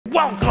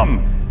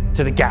Welcome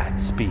to the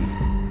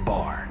Gatsby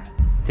Barn.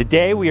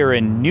 Today we are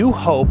in New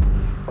Hope,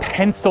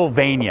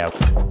 Pennsylvania.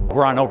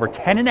 We're on over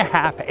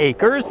 10.5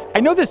 acres. I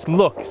know this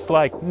looks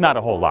like not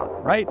a whole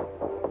lot, right?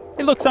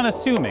 It looks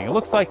unassuming. It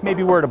looks like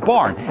maybe we're at a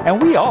barn,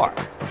 and we are.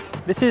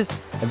 This is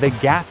the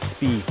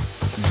Gatsby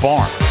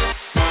Barn.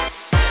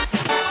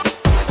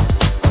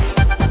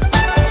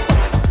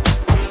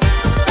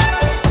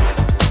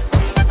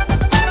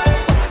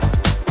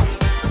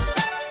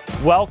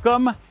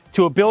 Welcome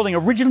to a building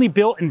originally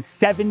built in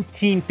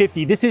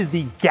 1750. This is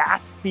the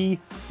Gatsby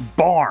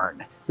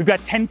Barn. We've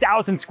got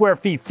 10,000 square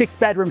feet, 6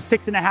 bedrooms,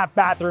 6.5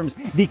 bathrooms,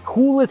 the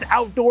coolest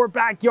outdoor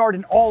backyard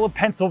in all of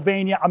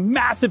Pennsylvania, a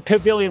massive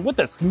pavilion with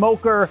a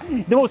smoker,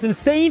 the most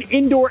insane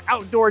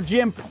indoor-outdoor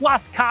gym,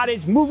 plus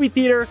cottage, movie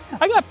theater.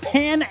 I got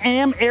Pan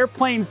Am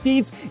airplane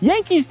seats,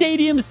 Yankee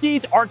Stadium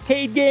seats,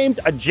 arcade games,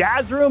 a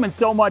jazz room, and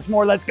so much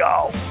more. Let's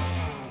go.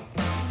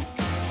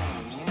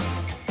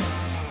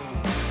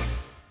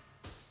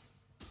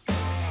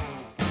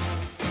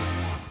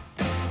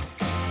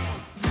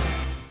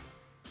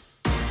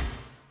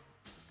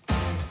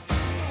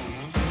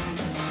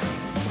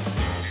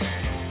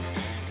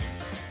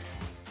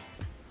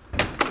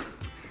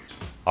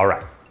 All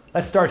right,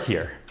 let's start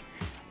here.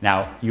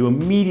 Now, you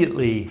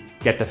immediately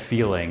get the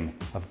feeling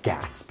of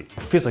Gatsby.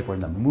 It feels like we're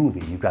in the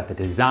movie. You've got the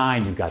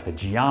design, you've got the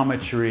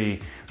geometry,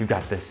 you've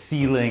got the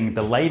ceiling.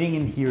 The lighting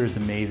in here is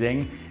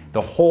amazing.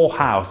 The whole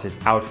house is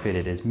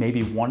outfitted as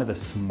maybe one of the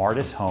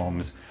smartest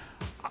homes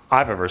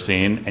I've ever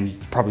seen, and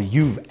probably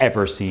you've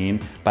ever seen,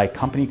 by a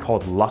company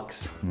called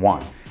Lux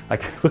One.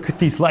 Like, look at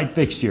these light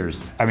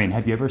fixtures. I mean,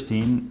 have you ever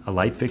seen a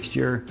light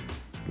fixture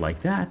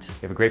like that?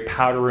 We have a great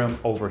powder room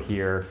over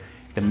here.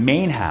 The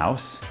main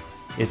house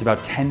is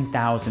about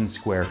 10,000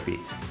 square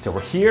feet. So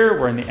we're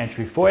here, we're in the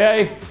entry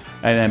foyer, and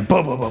then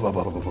boom, boom, boom, boom,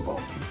 boom, boom, boom,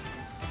 boom.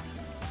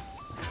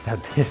 Now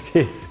this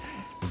is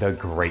the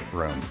great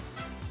room.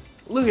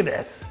 Look at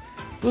this.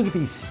 Look at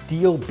these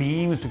steel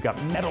beams. We've got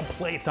metal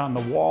plates on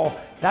the wall.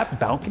 That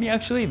balcony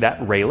actually, that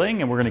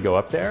railing, and we're gonna go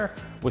up there,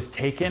 was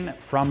taken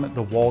from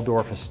the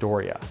Waldorf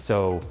Astoria.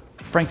 So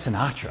Frank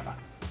Sinatra,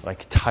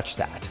 like, touched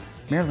that.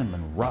 Marilyn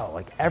Monroe,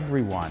 like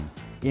everyone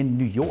in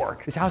New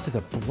York. This house is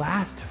a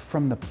blast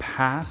from the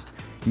past,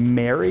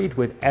 married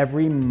with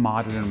every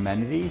modern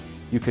amenity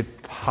you could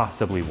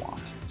possibly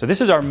want. So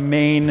this is our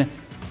main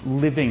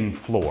living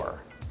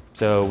floor.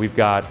 So we've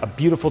got a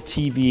beautiful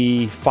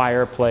TV,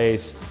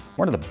 fireplace,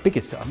 one of the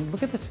biggest, I mean,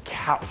 look at this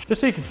couch,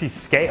 just so you can see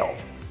scale.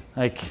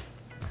 Like,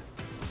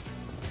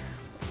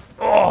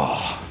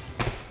 oh.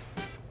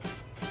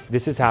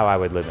 This is how I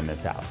would live in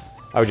this house.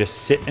 I would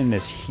just sit in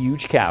this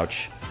huge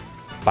couch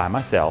by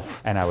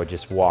myself, and I would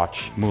just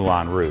watch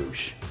Moulin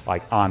Rouge,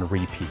 like on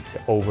repeat,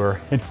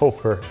 over and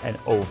over and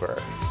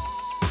over.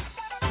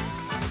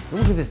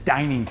 Look at this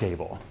dining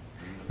table.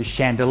 The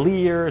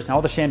chandeliers, and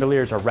all the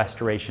chandeliers are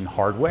restoration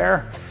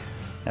hardware.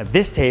 Now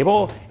this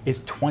table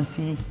is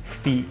 20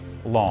 feet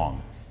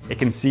long. It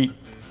can seat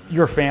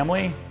your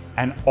family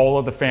and all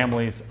of the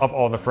families of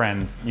all the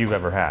friends you've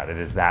ever had. It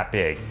is that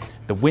big.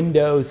 The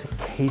windows,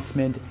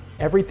 casement,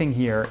 everything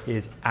here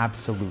is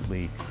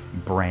absolutely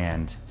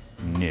brand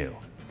new.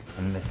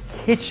 And the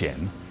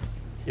kitchen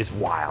is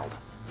wild.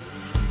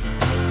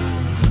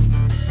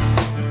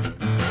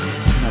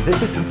 Now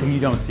this is something you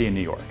don't see in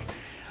New York.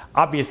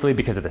 Obviously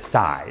because of the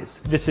size.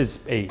 This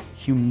is a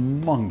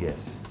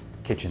humongous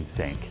kitchen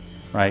sink,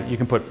 right? You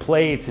can put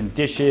plates and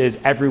dishes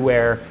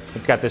everywhere.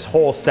 It's got this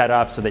whole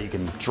setup so that you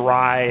can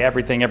dry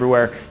everything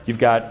everywhere. You've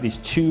got these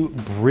 2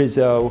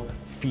 Brizzo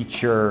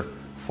feature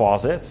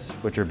faucets,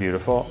 which are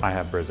beautiful. I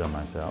have Brizzo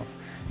myself.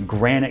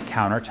 Granite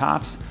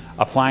countertops,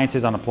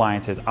 appliances on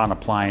appliances on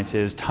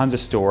appliances, tons of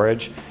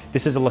storage.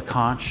 This is a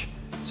Leconche,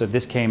 so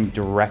this came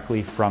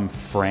directly from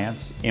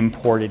France,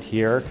 imported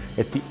here.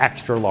 It's the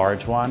extra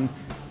large one.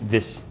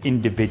 This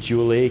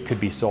individually could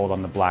be sold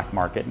on the black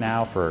market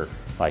now for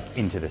like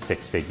into the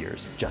 6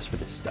 figures just for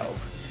this stove.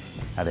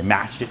 Now they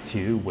matched it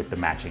too with the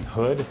matching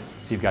hood. So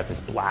you've got this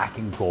black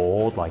and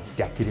gold, like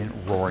decadent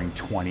roaring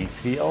 20s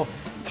feel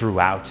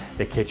throughout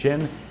the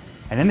kitchen.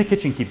 And then the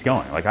kitchen keeps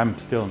going. Like, I'm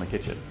still in the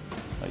kitchen.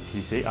 Like,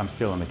 you see, I'm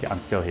still here. I'm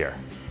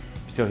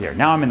still here.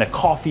 Now I'm in the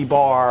coffee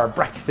bar,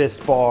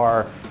 breakfast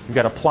bar. You've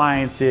got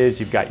appliances,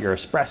 you've got your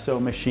espresso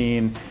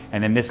machine,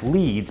 and then this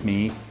leads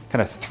me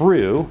kind of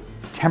through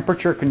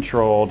temperature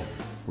controlled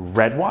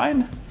red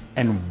wine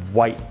and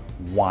white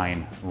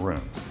wine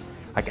rooms.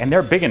 Like, and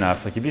they're big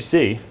enough, like if you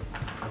see,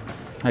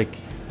 like,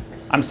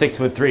 I'm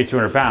 6'3",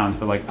 200 pounds,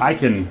 but like I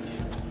can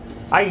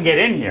get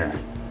in here.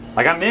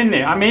 Like I'm in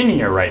there, I'm in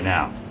here right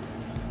now.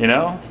 You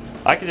know?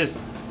 I could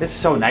just, it's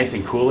so nice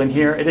and cool in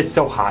here. It is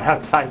so hot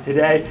outside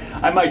today.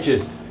 I might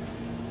just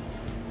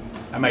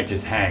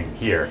hang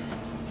here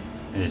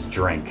and just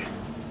drink.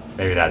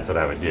 Maybe that's what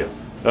I would do.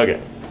 Okay,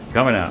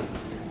 coming out.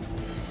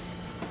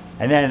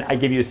 And then I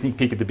give you a sneak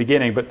peek at the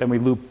beginning, but then we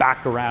loop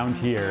back around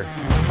here,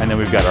 and then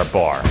we've got our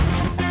bar.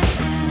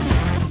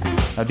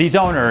 Now these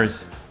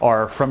owners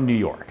are from New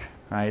York,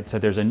 right? So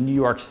there's a New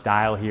York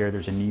style here,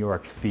 there's a New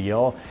York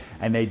feel,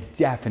 and they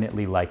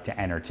definitely like to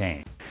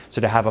entertain. So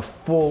to have a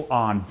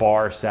full-on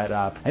bar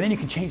setup, and then you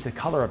can change the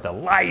color of the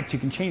lights, you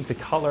can change the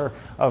color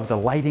of the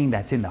lighting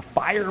that's in the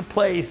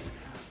fireplace.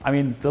 I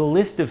mean, the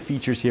list of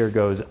features here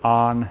goes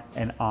on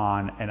and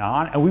on and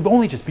on, and we've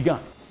only just begun.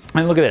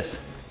 And look at this.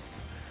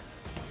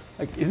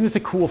 Like, isn't this a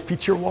cool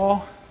feature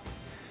wall?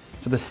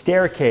 So the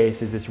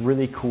staircase is this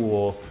really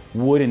cool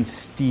wood and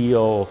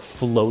steel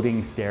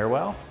floating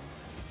stairwell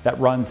that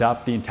runs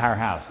up the entire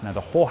house. Now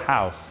the whole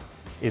house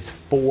is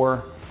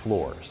 4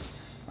 floors,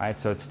 right?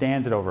 So it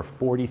stands at over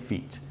 40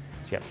 feet. So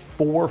you got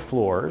 4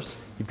 floors,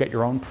 you've got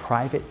your own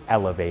private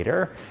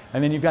elevator,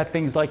 and then you've got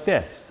things like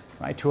this,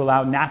 right? To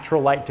allow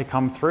natural light to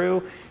come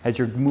through as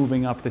you're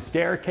moving up the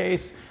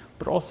staircase,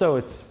 but also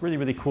it's really,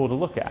 really cool to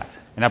look at.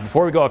 And now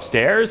before we go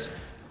upstairs,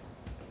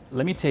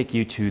 let me take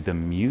you to the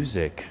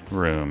music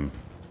room.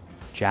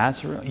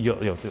 Jazz room,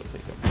 you'll see.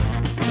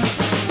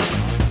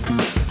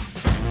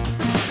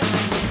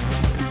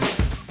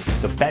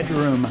 So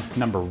bedroom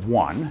number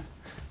 1,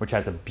 which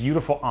has a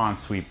beautiful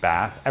ensuite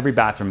bath. Every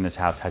bathroom in this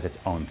house has its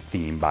own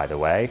theme, by the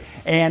way,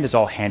 and is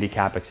all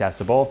handicap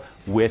accessible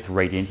with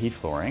radiant heat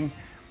flooring,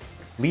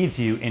 leads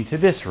you into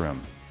this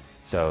room.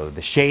 So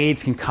the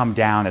shades can come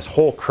down, this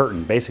whole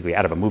curtain, basically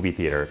out of a movie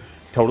theater,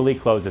 totally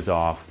closes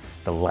off.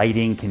 The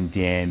lighting can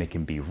dim, it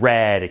can be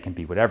red, it can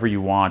be whatever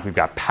you want. We've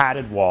got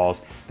padded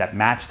walls that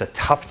match the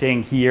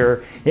tufting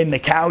here in the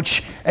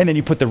couch, and then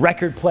you put the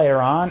record player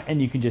on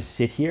and you can just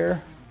sit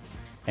here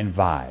and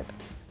vibe.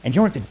 And you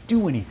don't have to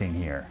do anything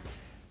here.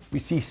 We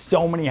see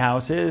so many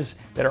houses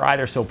that are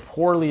either so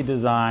poorly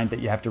designed that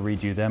you have to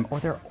redo them, or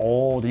they're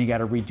old and you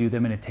gotta redo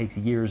them and it takes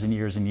years and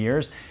years and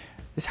years.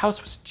 This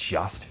house was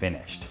just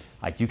finished.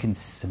 Like, you can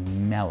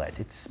smell it.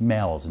 It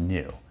smells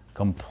new.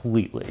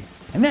 Completely.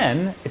 And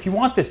then, if you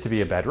want this to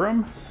be a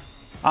bedroom,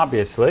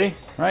 obviously,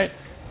 right?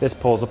 This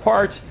pulls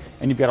apart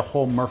and you've got a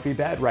whole Murphy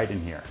bed right in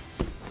here.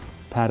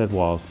 Padded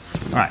walls.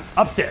 All right,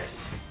 upstairs.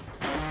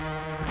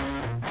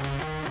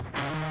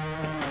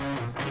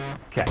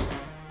 Okay,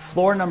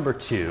 floor number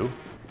 2,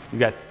 you've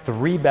got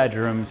 3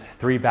 bedrooms,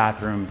 3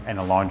 bathrooms, and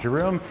a laundry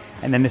room.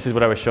 And then this is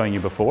what I was showing you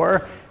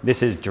before.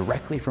 This is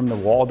directly from the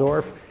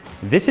Waldorf.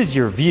 This is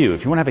your view.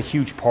 If you want to have a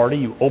huge party,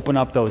 you open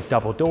up those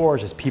double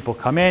doors as people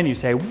come in, you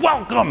say,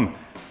 welcome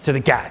to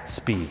the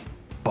Gatsby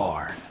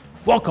barn.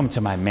 Welcome to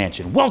my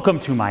mansion. Welcome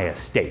to my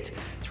estate.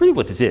 It's really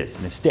what this is,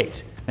 an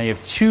estate. Now you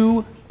have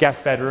 2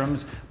 guest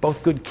bedrooms,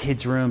 both good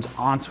kids' rooms,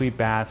 ensuite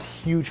baths,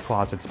 huge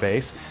closet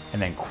space,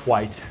 and then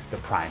quite the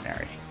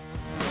primary.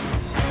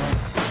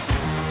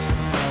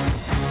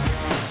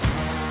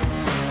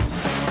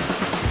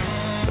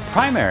 The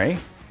primary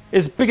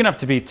is big enough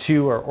to be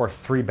 2 or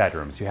 3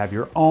 bedrooms. You have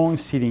your own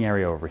seating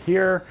area over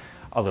here,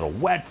 a little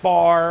wet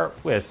bar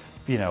with,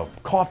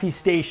 coffee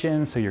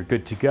stations, so you're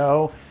good to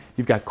go.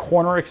 You've got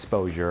corner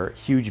exposure,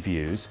 huge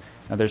views.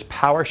 Now there's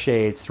power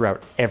shades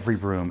throughout every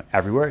room,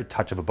 everywhere, a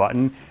touch of a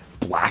button,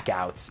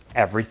 blackouts,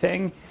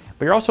 everything.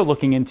 But you're also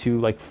looking into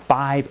like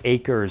 5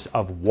 acres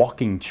of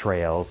walking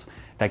trails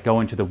that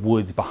go into the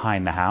woods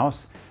behind the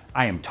house.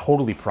 I am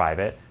totally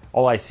private.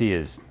 All I see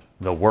is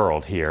the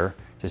world here.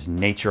 Just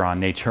nature on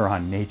nature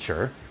on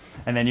nature.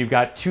 And then you've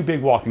got 2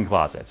 big walk-in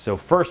closets. So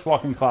first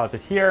walk-in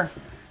closet here,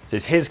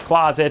 this is his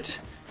closet.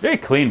 Very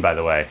clean, by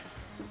the way.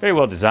 Very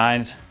well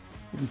designed.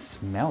 Even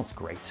smells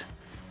great.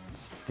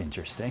 It's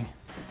interesting.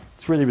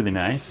 It's really, really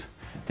nice.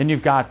 Then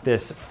you've got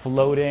this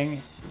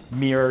floating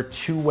mirror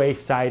 2-way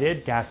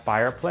sided gas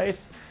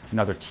fireplace.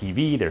 Another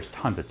TV, there's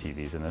tons of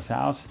TVs in this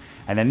house.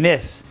 And then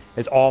this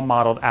is all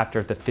modeled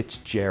after the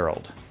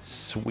Fitzgerald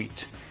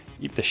suite.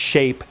 You have the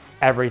shape,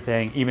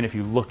 everything, even if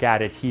you look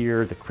at it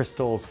here, the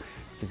crystals,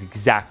 this is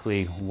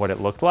exactly what it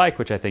looked like,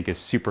 which I think is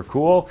super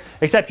cool,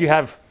 except you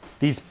have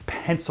these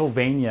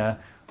Pennsylvania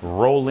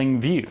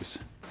rolling views.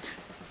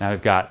 Now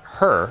we've got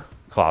her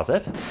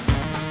closet.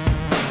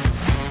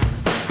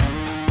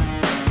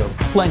 So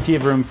plenty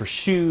of room for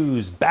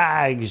shoes,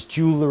 bags,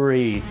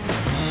 jewelry.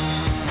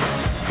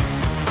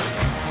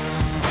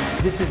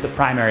 This is the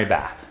primary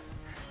bath.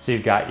 So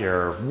you've got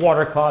your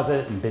water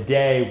closet and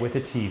bidet with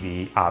a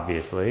TV,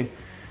 obviously.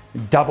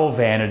 Double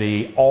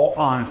vanity, all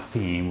on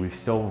theme. We're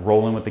still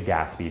rolling with the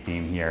Gatsby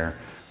theme here.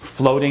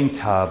 Floating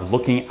tub,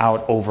 looking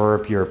out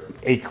over your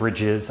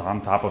acreages,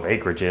 on top of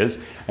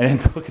acreages. And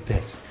then look at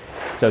this.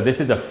 So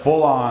this is a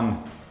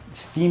full-on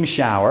steam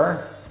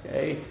shower,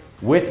 okay,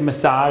 with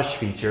massage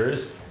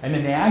features. And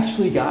then they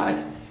actually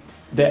got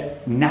the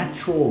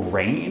natural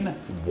rain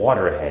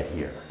water head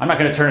here. I'm not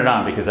gonna turn it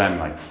on because I'm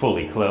like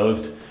fully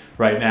clothed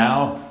right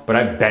now, but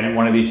I've been in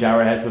one of these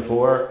shower heads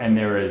before and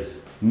there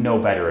is no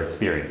better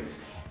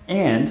experience.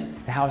 And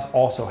the house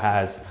also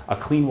has a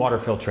clean water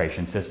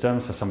filtration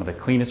system, so some of the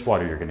cleanest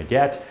water you're gonna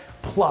get,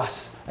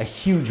 plus a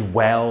huge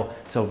well,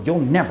 so you'll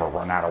never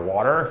run out of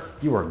water.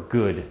 You are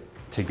good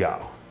to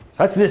go.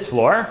 So that's this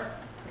floor.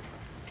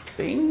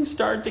 Things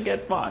start to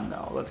get fun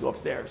though. Let's go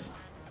upstairs.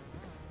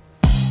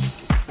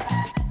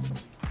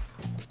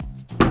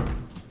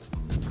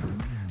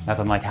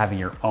 Nothing like having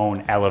your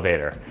own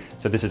elevator.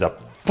 So this is a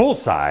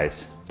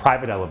full-size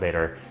private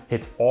elevator,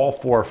 hits all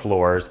 4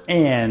 floors,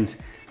 and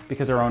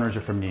because our owners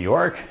are from New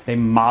York. They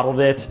modeled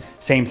it,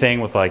 same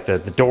thing with like the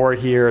door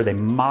here. They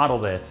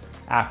modeled it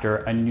after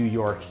a New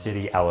York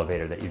City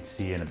elevator that you'd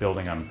see in a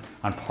building on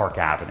Park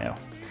Avenue.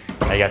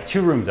 Now you got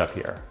 2 rooms up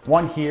here.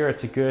 One here,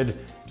 it's a good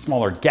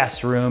smaller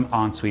guest room,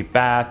 ensuite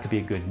bath, could be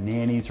a good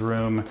nanny's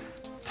room,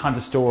 tons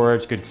of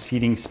storage, good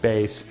seating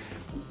space.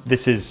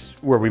 This is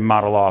where we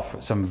model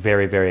off some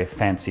very, very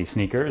fancy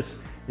sneakers.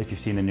 If you've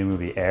seen the new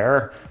movie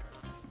Air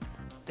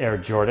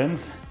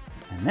Jordans.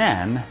 And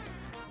then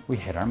we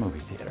hit our movie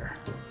theater.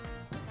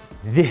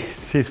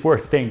 This is where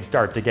things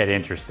start to get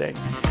interesting.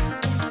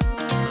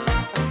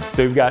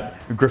 So we've got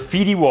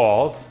graffiti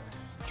walls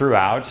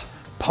throughout,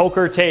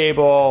 poker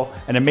table,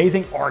 an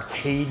amazing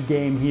arcade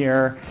game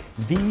here.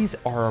 These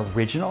are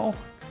original,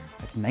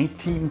 like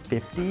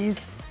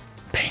 1950s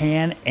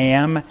Pan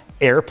Am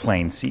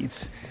airplane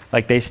seats.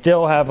 Like they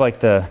still have like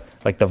the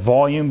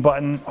volume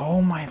button.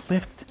 Oh my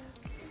lift.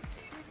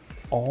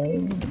 Oh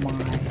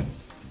my,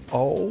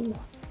 oh.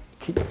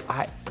 Can you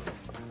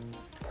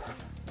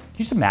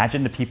just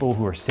imagine the people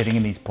who were sitting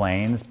in these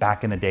planes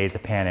back in the days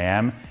of Pan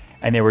Am,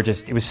 and they were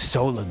just, it was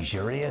so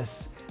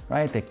luxurious,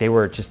 right? Like they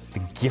were just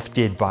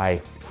gifted by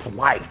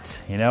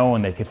flight, you know,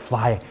 and they could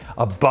fly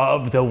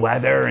above the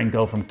weather and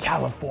go from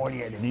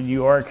California to New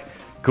York.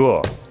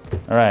 Cool.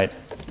 All right,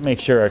 make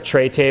sure our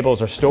tray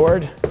tables are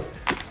stored.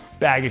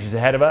 Baggage is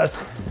ahead of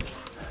us.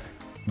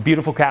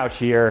 Beautiful couch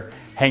here,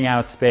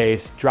 hangout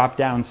space, drop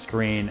down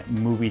screen,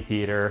 movie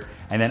theater,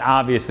 and then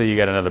obviously you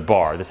got another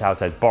bar. This house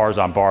has bars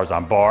on bars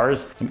on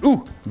bars. And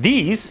ooh,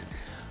 these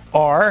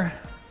are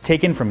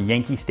taken from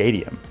Yankee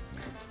Stadium.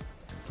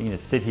 So you can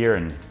just sit here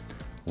and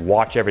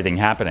watch everything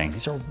happening.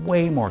 These are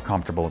way more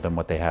comfortable than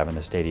what they have in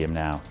the stadium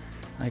now.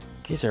 Like,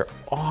 these are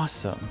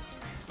awesome.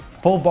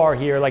 Full bar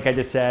here, like I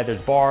just said,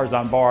 there's bars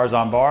on bars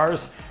on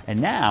bars.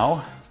 And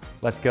now,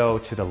 let's go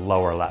to the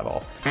lower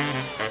level.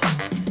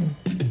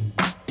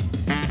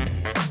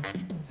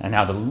 And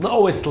now the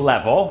lowest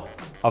level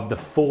of the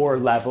 4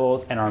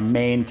 levels in our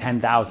main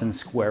 10,000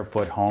 square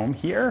foot home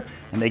here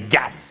in the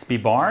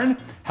Gatsby barn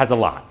has a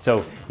lot.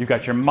 So you've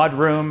got your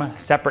mudroom,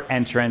 separate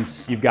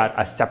entrance, you've got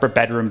a separate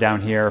bedroom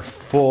down here,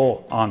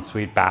 full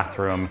ensuite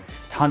bathroom,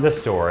 tons of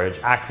storage,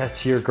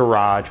 access to your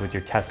garage with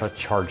your Tesla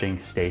charging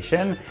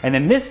station. And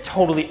then this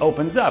totally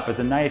opens up as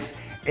a nice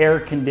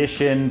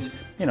air-conditioned,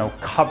 you know,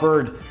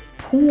 covered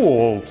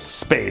pool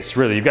space,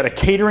 really. You've got a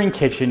catering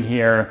kitchen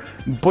here,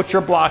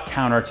 butcher block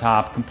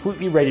countertop,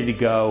 completely ready to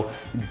go,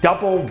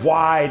 double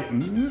wide,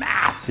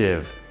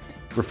 massive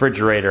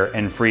refrigerator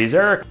and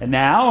freezer. And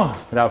now,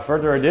 without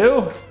further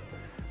ado,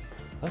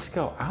 let's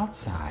go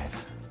outside.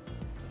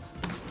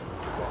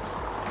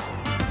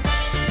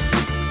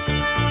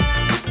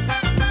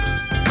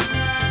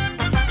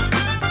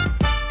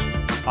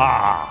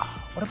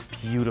 Ah, what a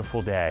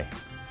beautiful day.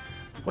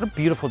 What a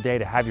beautiful day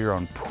to have your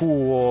own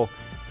pool,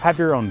 have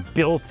your own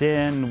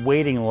built-in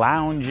waiting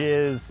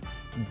lounges,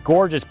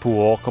 gorgeous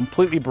pool,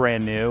 completely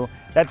brand new.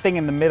 That thing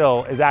in the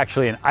middle is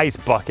actually an ice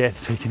bucket,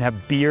 so you can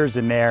have beers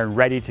in there and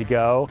ready to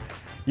go.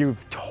 You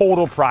have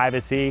total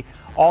privacy.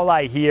 All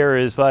I hear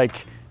is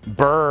like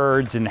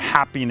birds and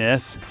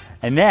happiness.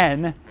 And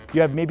then you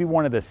have maybe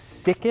one of the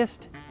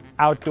sickest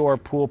outdoor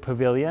pool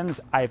pavilions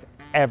I've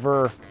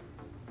ever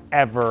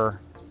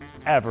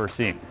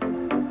seen.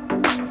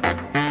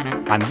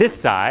 On this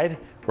side,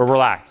 we're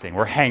relaxing,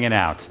 we're hanging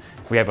out.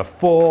 We have a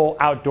full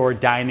outdoor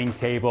dining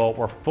table.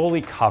 We're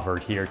fully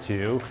covered here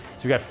too.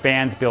 So we've got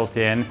fans built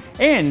in.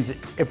 And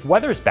if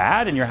weather's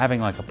bad and you're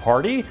having like a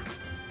party,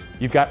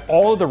 you've got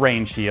all of the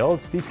rain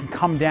shields. These can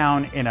come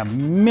down in a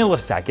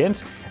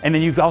millisecond. And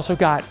then you've also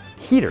got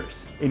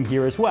heaters in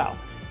here as well,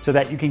 so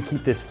that you can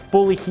keep this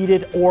fully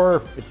heated,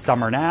 or it's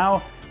summer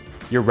now,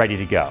 you're ready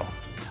to go.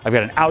 I've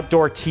got an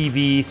outdoor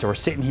TV, so we're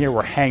sitting here,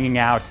 we're hanging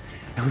out.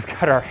 And we've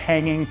got our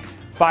hanging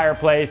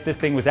fireplace. This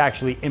thing was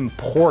actually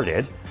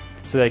imported,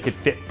 so they could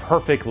fit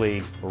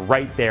perfectly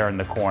right there in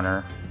the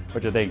corner,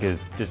 which I think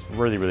is just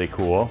really, really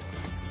cool.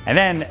 And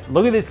then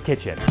look at this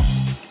kitchen.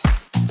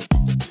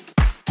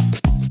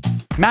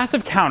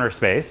 Massive counter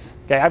space.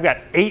 Okay, I've got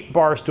 8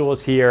 bar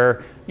stools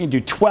here. You can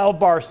do 12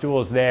 bar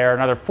stools there,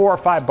 another 4 or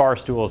 5 bar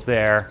stools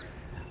there.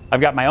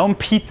 I've got my own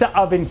pizza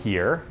oven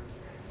here.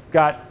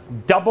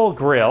 Got double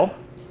grill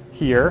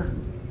here.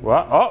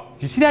 Well, oh,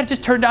 did you see that? It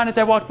just turned on as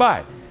I walked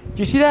by. Did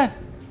you see that?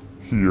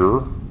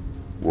 Here.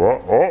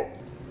 Well, oh.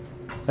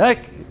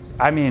 Like,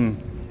 I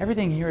mean,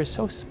 everything here is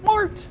so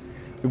smart.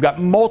 We've got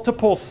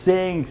multiple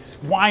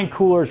sinks, wine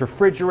coolers,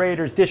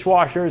 refrigerators,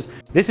 dishwashers.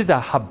 This is a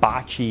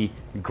hibachi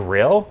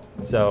grill,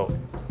 so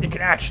you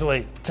can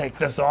actually take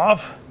this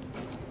off,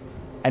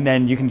 and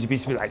then you can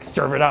just be like,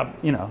 serve it up,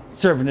 you know,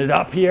 serving it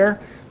up here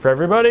for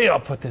everybody. I'll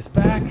put this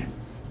back.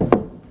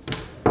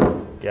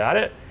 Got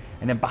it.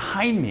 And then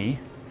behind me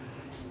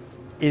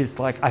is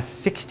like a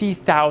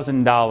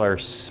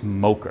 $60,000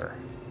 smoker.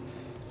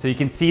 So you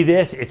can see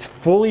this, it's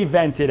fully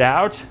vented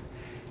out.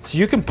 So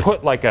you can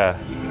put like a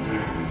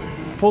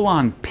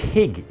full-on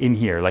pig in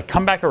here. Like,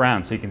 come back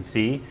around so you can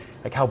see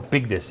like how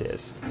big this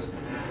is.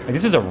 Like,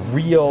 this is a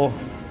real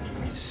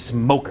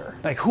smoker.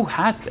 Like, who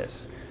has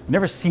this? I've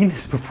never seen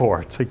this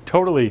before. It's like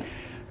totally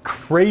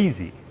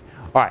crazy.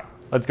 All right,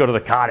 let's go to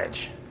the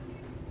cottage.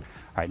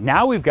 All right,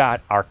 now we've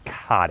got our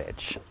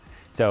cottage.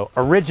 So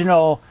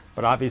original,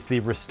 but obviously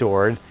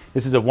restored.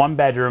 This is a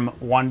 1-bedroom,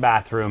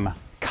 1-bathroom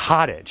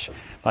cottage.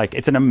 Like,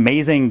 it's an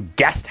amazing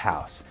guest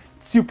house.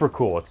 It's super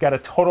cool. It's got a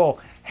total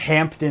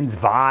Hamptons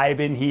vibe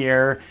in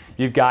here.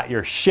 You've got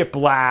your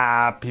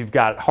shiplap, you've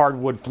got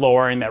hardwood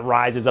flooring that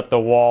rises up the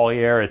wall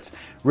here. It's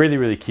really,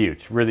 really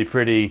cute, really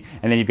pretty.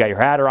 And then you've got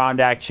your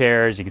Adirondack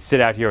chairs. You can sit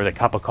out here with a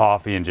cup of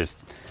coffee and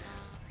just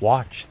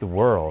watch the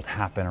world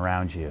happen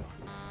around you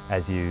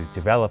as you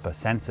develop a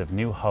sense of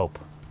new hope.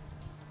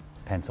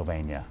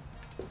 Pennsylvania.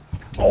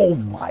 Oh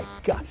my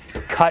God,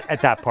 cut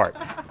at that part,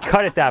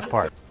 cut at that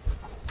part.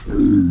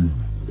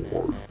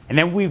 And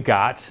then we've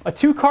got a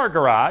 2-car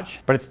garage,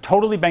 but it's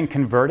totally been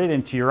converted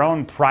into your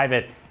own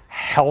private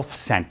health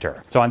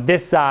center. So on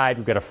this side,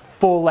 we've got a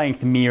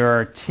full-length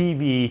mirror,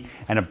 TV,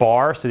 and a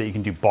bar so that you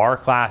can do bar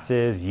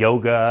classes,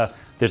 yoga.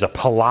 There's a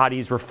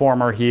Pilates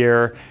reformer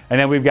here. And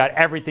then we've got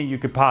everything you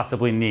could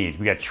possibly need.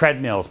 We've got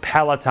treadmills,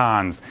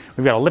 Pelotons,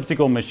 we've got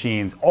elliptical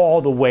machines,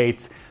 all the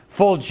weights,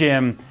 full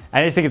gym.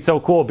 And I just think it's so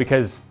cool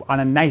because on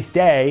a nice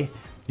day,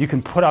 you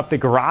can put up the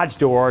garage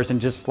doors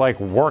and just like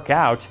work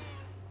out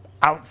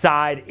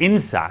outside,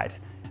 inside.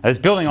 Now, this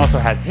building also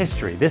has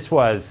history. This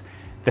was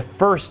the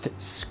first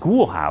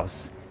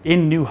schoolhouse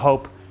in New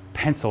Hope,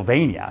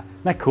 Pennsylvania.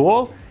 Isn't that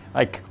cool?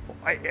 Like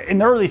in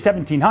the early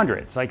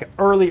 1700s, like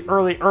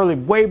early,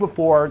 way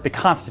before the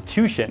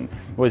Constitution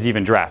was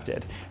even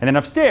drafted. And then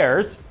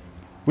upstairs,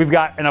 we've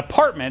got an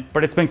apartment,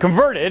 but it's been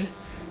converted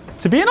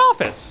to be an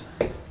office.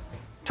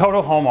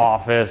 Total home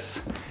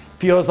office.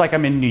 Feels like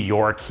I'm in New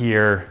York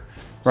here,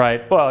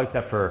 right? Well,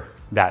 except for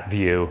that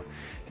view.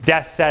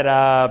 Desk set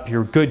up,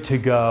 you're good to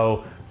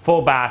go,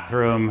 full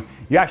bathroom.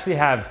 You actually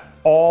have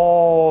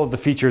all the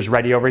features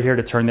ready over here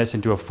to turn this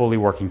into a fully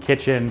working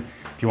kitchen.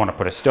 If you want to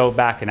put a stove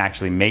back and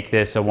actually make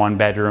this a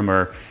 1-bedroom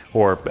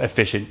or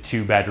efficient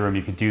 2-bedroom,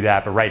 you could do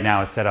that. But right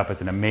now it's set up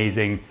as an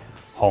amazing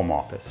home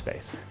office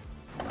space.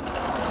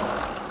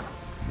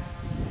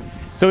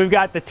 So we've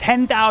got the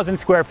 10,000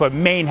 square foot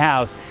main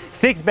house,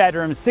 6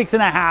 bedrooms,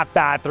 6.5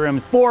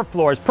 bathrooms, 4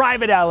 floors,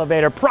 private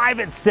elevator,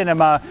 private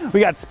cinema.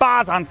 We got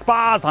spas,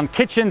 on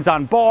kitchens,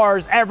 on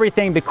bars,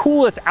 everything. The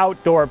coolest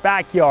outdoor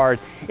backyard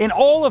in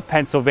all of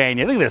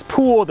Pennsylvania. Look at this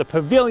pool, the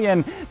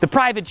pavilion, the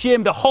private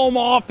gym, the home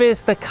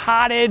office, the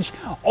cottage,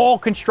 all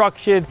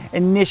construction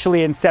initially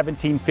in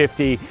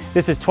 1750.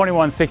 This is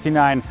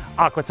 2169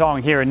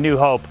 Aquetong here in New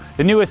Hope.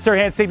 The newest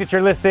Serhant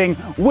signature listing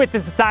with the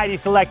Society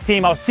Select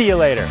team. I'll see you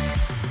later.